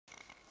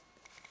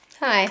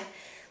Hi.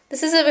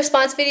 This is a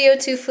response video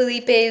to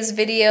Felipe's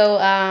video,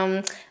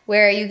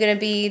 Where Are You Gonna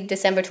Be,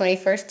 December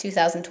 21st,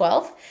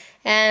 2012.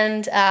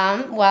 And,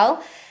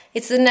 well,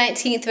 it's the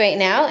 19th right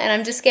now, and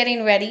I'm just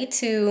getting ready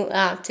to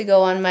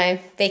go on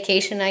my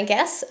vacation, I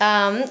guess,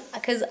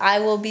 because I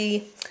will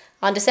be,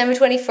 on December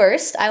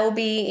 21st, I will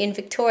be in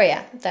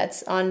Victoria.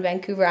 That's on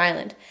Vancouver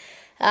Island.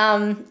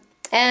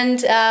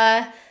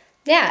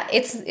 Yeah,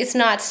 it's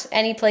not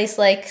any place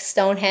like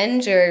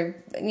Stonehenge or,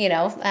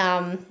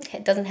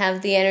 it doesn't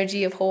have the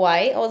energy of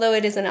Hawaii, although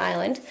it is an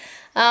island.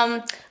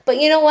 But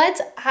you know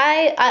what?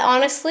 I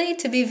honestly,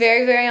 to be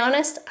very, very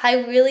honest,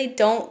 I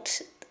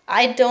don't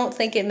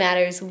think it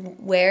matters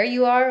where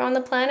you are on the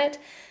planet.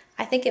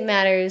 I think it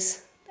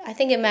matters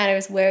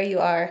where you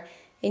are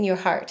in your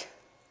heart.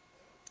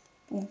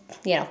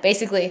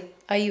 Basically,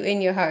 are you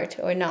in your heart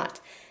or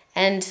not?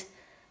 And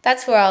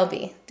that's where I'll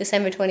be,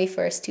 December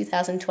 21st,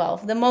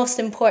 2012, the most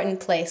important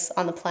place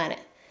on the planet.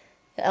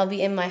 I'll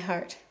be in my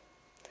heart.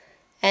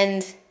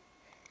 And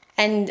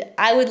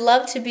I would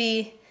love to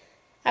be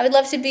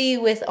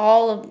with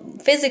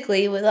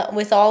physically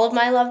with all of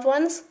my loved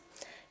ones,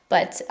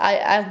 but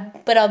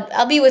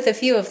I'll be with a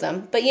few of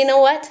them. But you know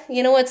what?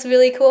 You know what's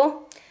really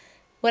cool?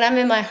 When I'm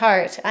in my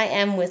heart, I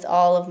am with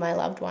all of my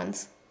loved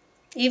ones.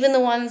 Even the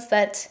ones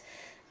that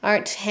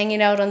aren't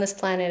hanging out on this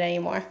planet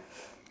anymore.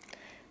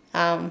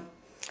 And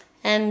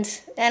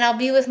I'll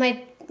be with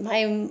my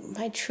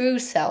true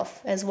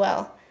self as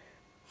well.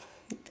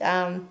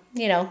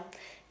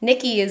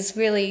 Nikki is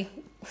really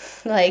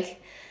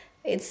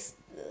it's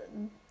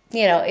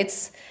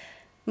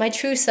my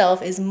true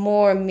self is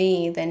more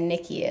me than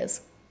Nikki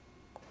is.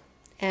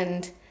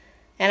 And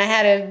I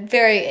had a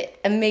very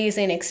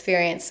amazing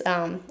experience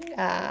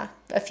a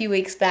few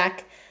weeks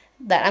back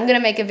that I'm gonna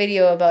make a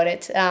video about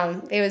it.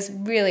 It was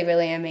really,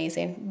 really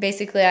amazing.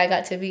 Basically, I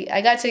got to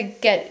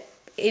get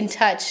in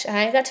touch, and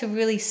I got to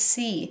really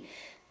see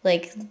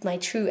my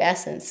true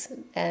essence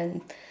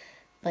and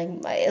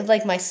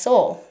my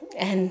soul,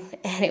 and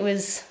it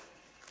was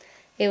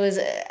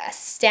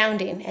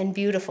astounding and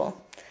beautiful.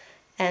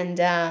 And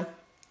yeah,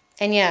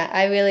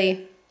 I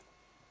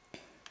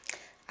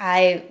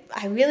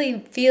really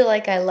feel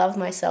like I love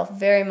myself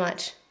very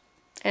much,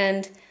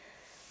 and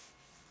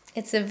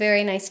it's a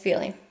very nice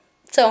feeling.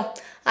 So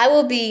I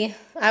will be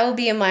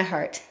in my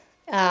heart.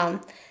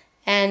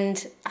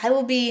 And I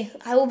will be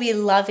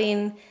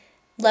loving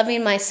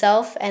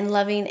myself and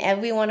loving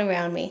everyone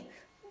around me,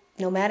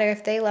 no matter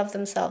if they love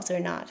themselves or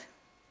not.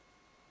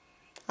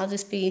 I'll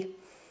just be,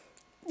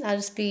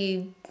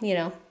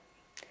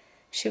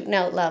 shooting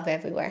out love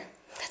everywhere.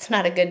 That's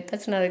not a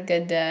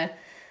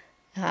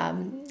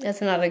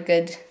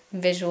good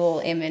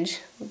visual image.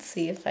 Let's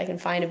see if I can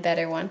find a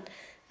better one.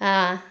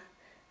 I'll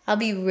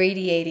be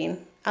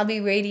radiating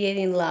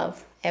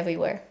love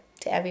everywhere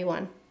to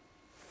everyone.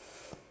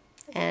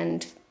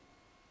 And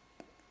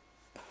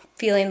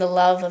feeling the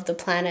love of the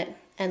planet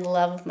and the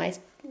love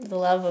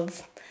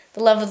of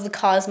the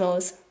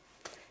cosmos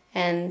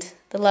and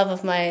the love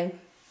of my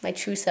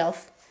true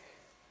self.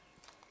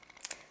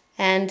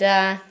 And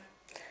yeah,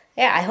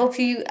 I hope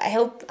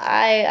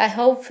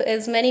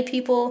as many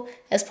people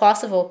as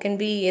possible can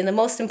be in the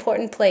most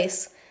important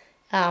place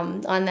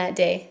on that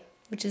day,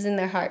 which is in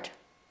their heart.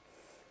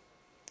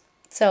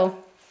 So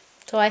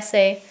I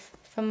say,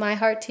 from my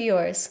heart to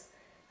yours,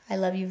 I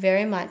love you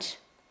very much.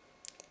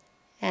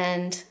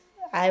 And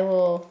I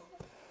will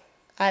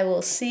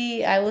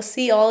see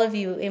all of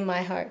you in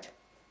my heart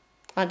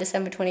on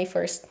December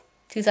 21st,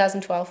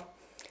 2012,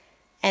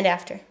 and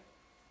after.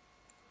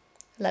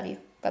 Love you.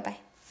 Bye-bye.